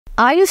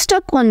Are you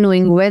stuck on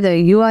knowing whether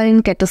you are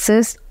in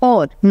ketosis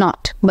or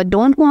not, but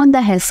don't want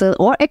the hassle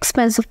or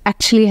expense of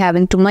actually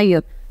having to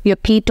measure your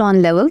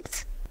ketone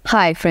levels?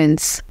 Hi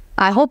friends,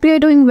 I hope you are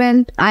doing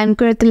well. I am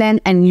Kirtilan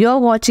and you are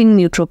watching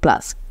Nutro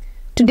Plus.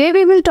 Today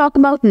we will talk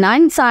about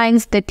 9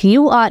 signs that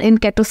you are in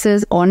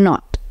ketosis or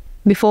not.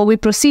 Before we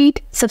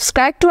proceed,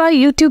 subscribe to our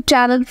YouTube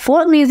channel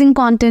for amazing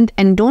content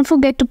and don't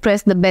forget to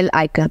press the bell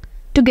icon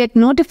to get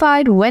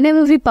notified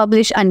whenever we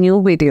publish a new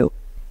video.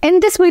 In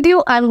this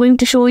video, I am going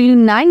to show you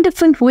 9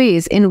 different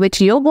ways in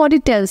which your body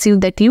tells you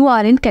that you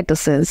are in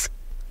ketosis.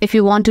 If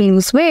you want to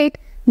lose weight,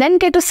 then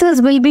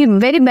ketosis will be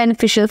very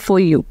beneficial for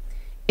you.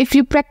 If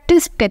you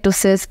practice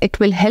ketosis, it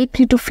will help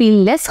you to feel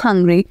less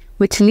hungry,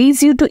 which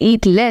leads you to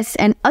eat less,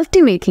 and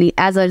ultimately,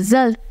 as a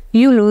result,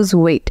 you lose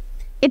weight.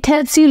 It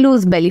helps you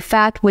lose belly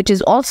fat, which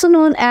is also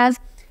known as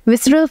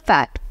visceral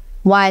fat,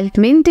 while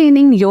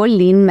maintaining your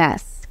lean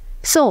mass.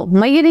 So,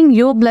 measuring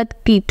your blood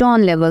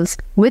ketone levels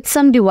with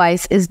some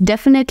device is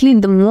definitely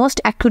the most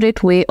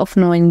accurate way of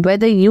knowing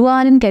whether you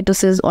are in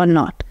ketosis or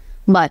not.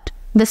 But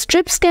the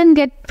strips can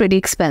get pretty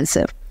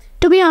expensive.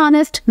 To be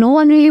honest, no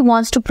one really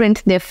wants to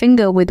print their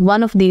finger with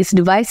one of these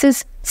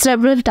devices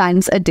several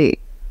times a day.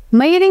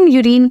 Measuring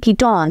urine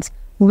ketones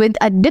with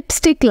a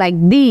dipstick like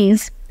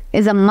these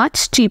is a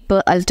much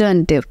cheaper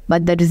alternative,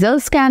 but the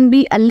results can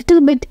be a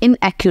little bit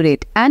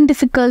inaccurate and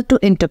difficult to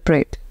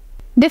interpret.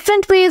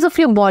 Different ways of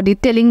your body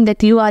telling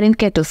that you are in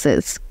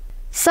ketosis.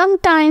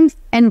 Sometimes,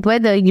 and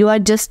whether you are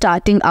just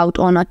starting out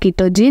on a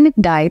ketogenic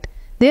diet,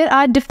 there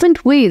are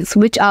different ways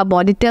which our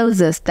body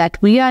tells us that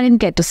we are in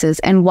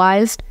ketosis, and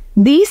whilst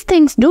these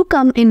things do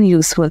come in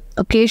useful,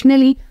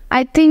 occasionally,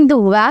 I think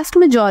the vast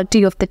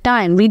majority of the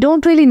time we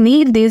don't really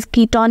need these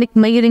ketonic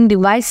measuring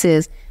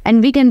devices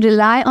and we can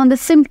rely on the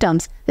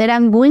symptoms that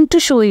I'm going to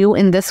show you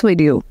in this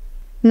video.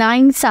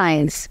 9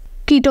 signs.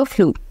 Keto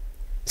flu.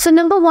 So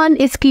number 1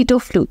 is keto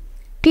flu.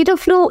 Keto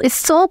flu is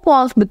so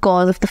called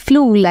because of the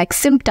flu-like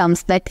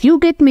symptoms that you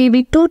get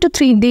maybe 2 to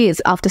 3 days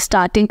after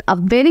starting a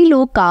very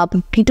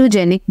low-carb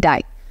ketogenic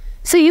diet.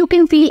 So you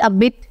can feel a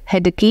bit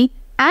headachy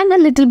and a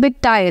little bit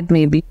tired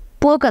maybe,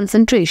 poor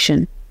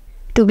concentration.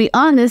 To be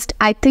honest,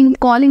 I think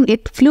calling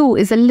it flu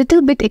is a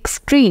little bit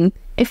extreme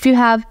if you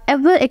have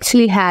ever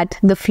actually had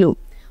the flu.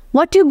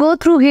 What you go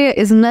through here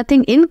is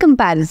nothing in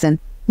comparison.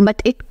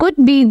 But it could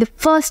be the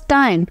first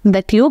time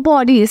that your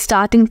body is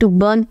starting to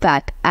burn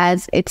fat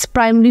as its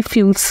primary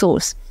fuel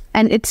source.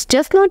 And it's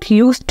just not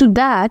used to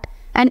that,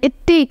 and it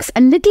takes a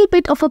little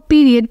bit of a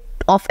period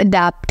of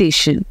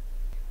adaptation.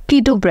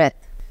 Keto breath.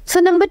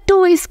 So number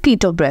 2 is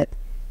keto breath.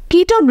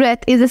 Keto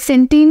breath is a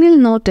sentinel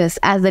notice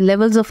as the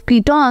levels of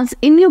ketones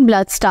in your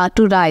blood start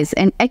to rise,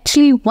 and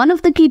actually one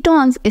of the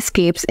ketones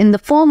escapes in the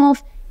form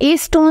of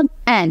acetone,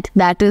 and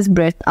that is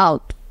breath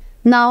out.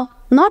 Now,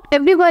 not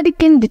everybody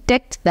can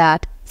detect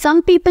that.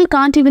 Some people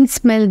can't even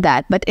smell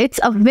that, but it's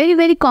a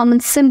very common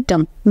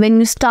symptom when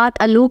you start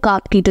a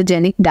low-carb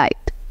ketogenic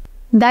diet.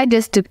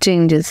 Digestive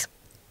changes.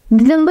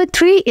 Number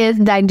 3 is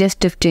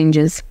digestive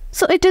changes.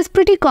 So it is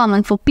pretty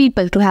common for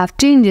people to have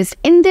changes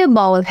in their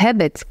bowel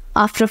habits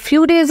after a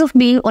few days of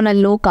being on a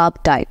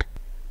low-carb diet.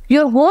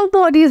 Your whole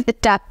body is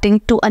adapting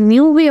to a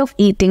new way of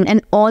eating,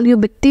 and all your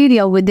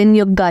bacteria within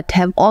your gut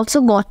have also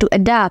got to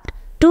adapt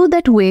to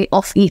that way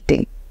of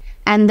eating.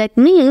 And that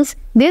means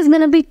there's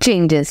gonna be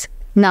changes.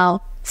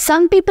 Now,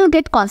 some people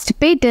get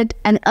constipated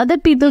and other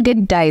people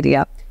get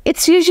diarrhea.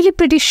 It's usually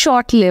pretty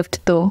short-lived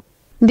though.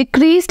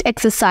 Decreased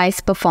exercise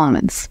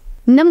performance.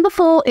 Number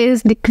 4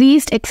 is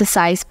decreased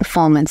exercise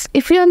performance.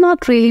 If you're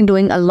not really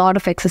doing a lot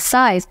of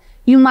exercise,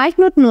 you might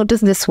not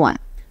notice this one.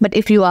 But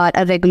if you are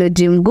a regular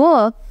gym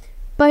goer,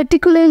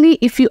 particularly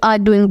if you are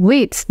doing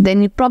weights,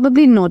 then you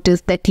probably notice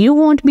that you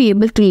won't be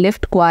able to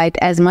lift quite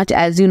as much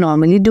as you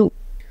normally do.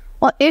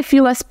 Or if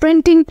you are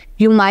sprinting,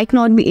 you might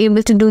not be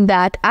able to do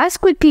that as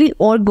quickly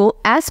or go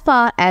as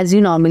far as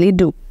you normally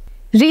do.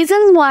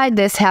 Reasons why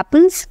this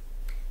happens?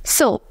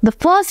 So, the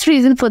first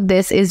reason for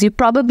this is you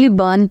probably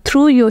burn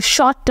through your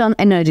short-term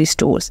energy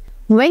stores.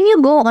 When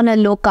you go on a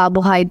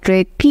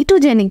low-carbohydrate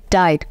ketogenic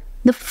diet,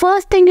 the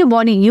first thing your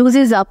body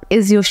uses up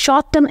is your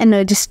short-term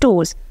energy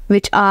stores,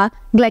 which are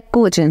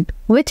glycogen,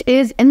 which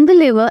is in the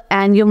liver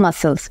and your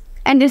muscles.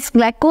 And it's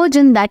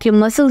glycogen that your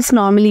muscles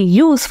normally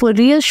use for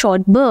real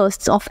short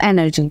bursts of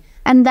energy.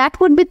 And that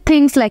would be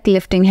things like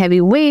lifting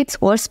heavy weights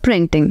or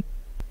sprinting.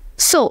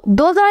 So,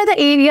 those are the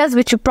areas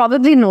which you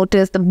probably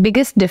notice the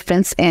biggest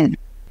difference in.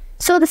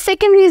 So, the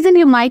second reason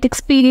you might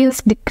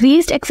experience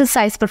decreased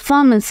exercise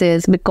performance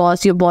is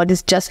because your body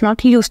is just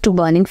not used to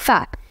burning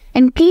fat.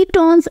 And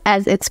ketones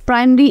as its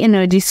primary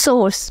energy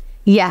source,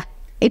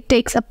 it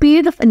takes a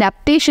period of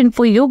adaptation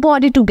for your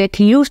body to get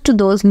used to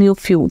those new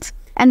fuels.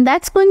 And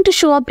that's going to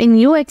show up in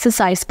your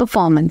exercise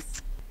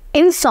performance.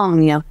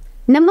 Insomnia.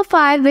 Number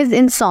 5 is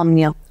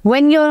insomnia.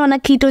 When you're on a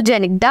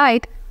ketogenic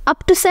diet,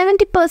 up to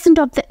 70%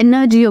 of the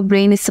energy your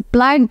brain is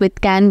supplied with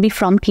can be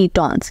from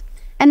ketones.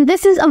 And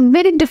this is a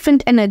very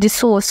different energy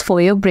source for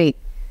your brain.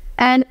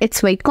 And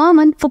it's very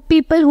common for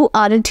people who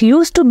aren't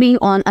used to being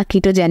on a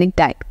ketogenic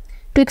diet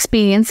to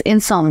experience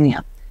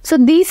insomnia. So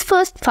these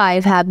first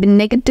 5 have been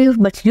negative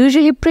but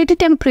usually pretty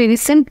temporary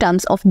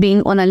symptoms of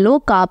being on a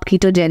low-carb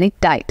ketogenic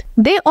diet.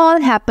 They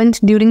all happened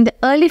during the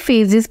early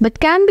phases but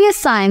can be a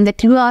sign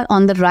that you are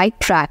on the right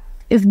track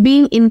if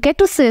being in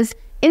ketosis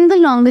in the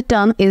longer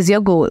term is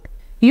your goal.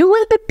 You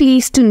will be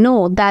pleased to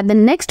know that the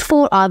next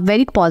 4 are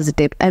very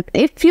positive, and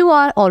if you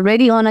are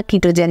already on a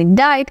ketogenic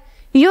diet,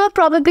 you are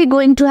probably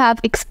going to have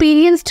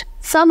experienced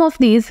some of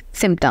these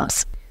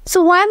symptoms.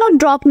 So why not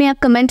drop me a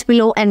comment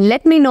below and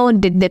let me know,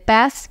 did they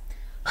pass?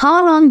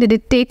 How long did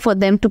it take for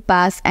them to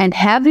pass, and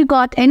have you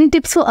got any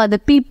tips for other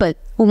people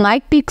who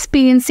might be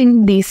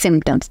experiencing these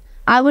symptoms?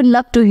 I would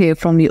love to hear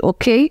from you,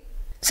 okay?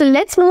 So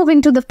let's move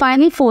into the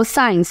final 4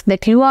 signs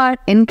that you are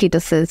in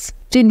ketosis.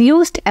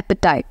 Reduced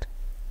appetite.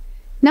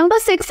 Number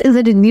 6 is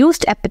a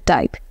reduced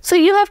appetite. So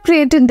you have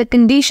created the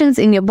conditions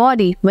in your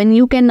body when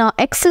you can now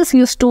access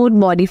your stored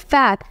body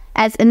fat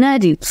as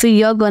energy, so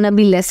you're gonna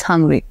be less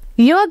hungry.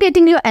 You're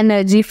getting your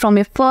energy from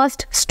your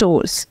first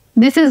stores.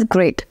 This is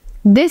great.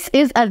 This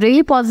is a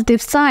really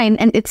positive sign,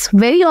 and it's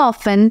very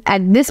often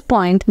at this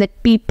point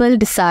that people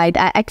decide,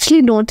 I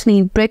actually don't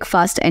need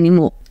breakfast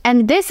anymore.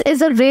 And this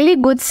is a really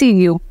good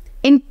segue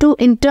into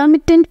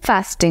intermittent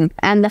fasting,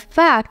 and the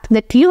fact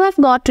that you have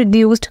got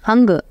reduced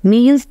hunger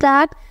means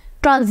that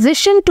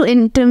transition to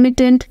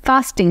intermittent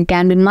fasting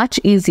can be much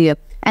easier,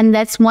 and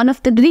that's one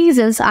of the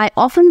reasons I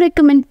often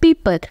recommend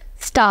people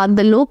start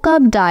the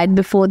low-carb diet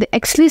before they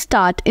actually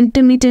start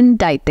intermittent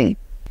dieting.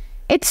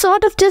 It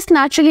sort of just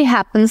naturally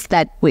happens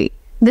that way.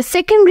 The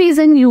second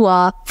reason you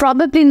are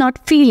probably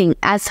not feeling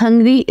as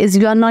hungry is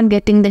you are not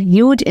getting the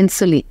huge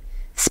insulin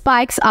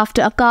spikes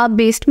after a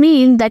carb-based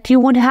meal that you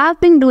would have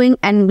been doing,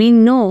 and we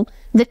know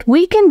that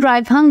we can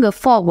drive hunger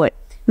forward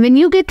when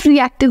you get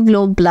reactive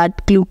low blood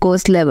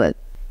glucose level.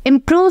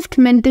 Improved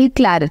mental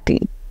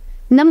clarity.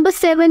 Number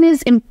 7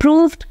 is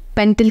improved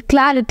mental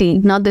clarity.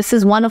 Now this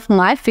is one of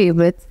my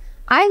favorites.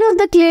 I love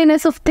the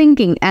clearness of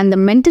thinking and the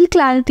mental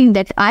clarity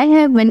that I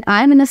have when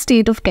I am in a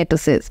state of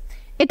ketosis.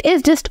 It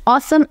is just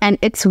awesome, and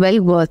it's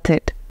well worth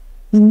it.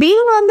 Being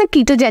on the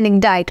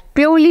ketogenic diet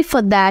purely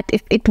for that,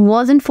 if it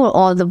wasn't for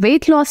all the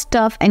weight loss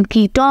stuff, and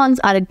ketones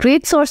are a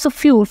great source of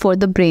fuel for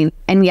the brain.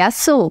 And yes,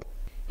 so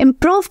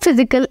improved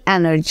physical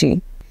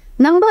energy.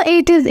 Number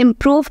 8 is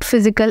improved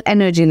physical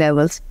energy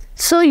levels.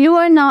 So you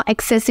are now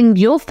accessing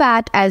your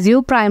fat as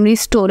your primary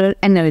storer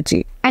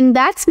energy, and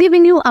that's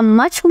giving you a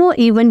much more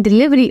even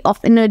delivery of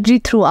energy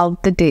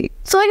throughout the day.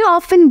 So you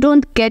often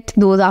don't get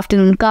those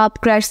afternoon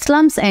carb crash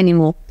slumps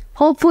anymore.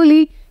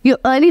 Hopefully, your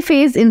early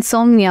phase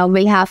insomnia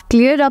will have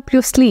cleared up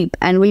your sleep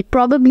and will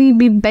probably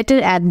be better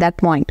at that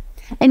point,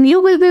 and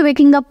you will be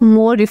waking up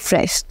more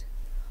refreshed.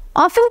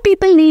 Often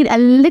people need a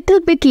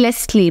little bit less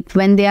sleep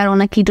when they are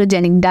on a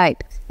ketogenic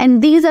diet,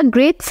 and these are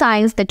great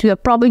signs that you are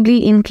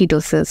probably in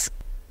ketosis.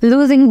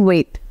 Losing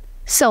weight.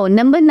 So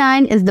number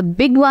 9 is the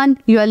big one.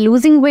 You are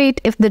losing weight.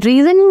 If the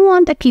reason you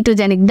want a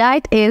ketogenic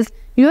diet is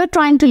you are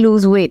trying to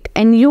lose weight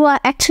and you are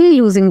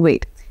actually losing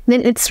weight,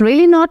 then it's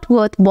really not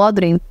worth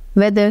bothering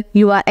whether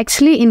you are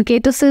actually in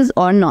ketosis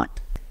or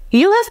not.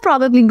 You have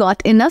probably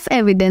got enough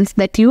evidence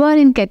that you are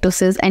in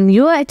ketosis and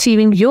you are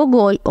achieving your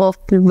goal of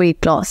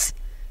weight loss.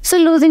 So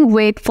losing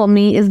weight for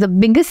me is the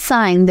biggest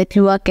sign that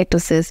you are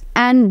ketosis,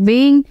 and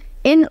weighing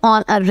in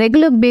on a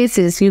regular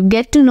basis, you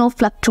get to know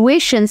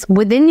fluctuations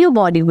within your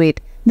body weight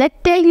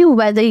that tell you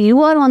whether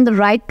you are on the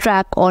right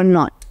track or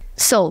not.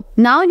 So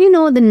now you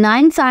know the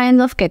 9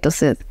 signs of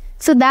ketosis.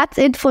 So that's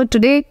it for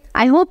today.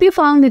 I hope you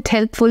found it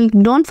helpful.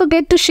 Don't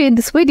forget to share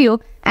this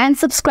video and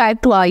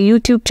subscribe to our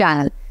YouTube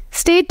channel.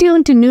 Stay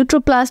tuned to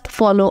Nutro Plus to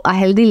follow a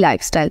healthy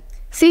lifestyle.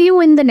 See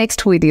you in the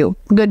next video.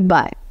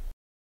 Goodbye.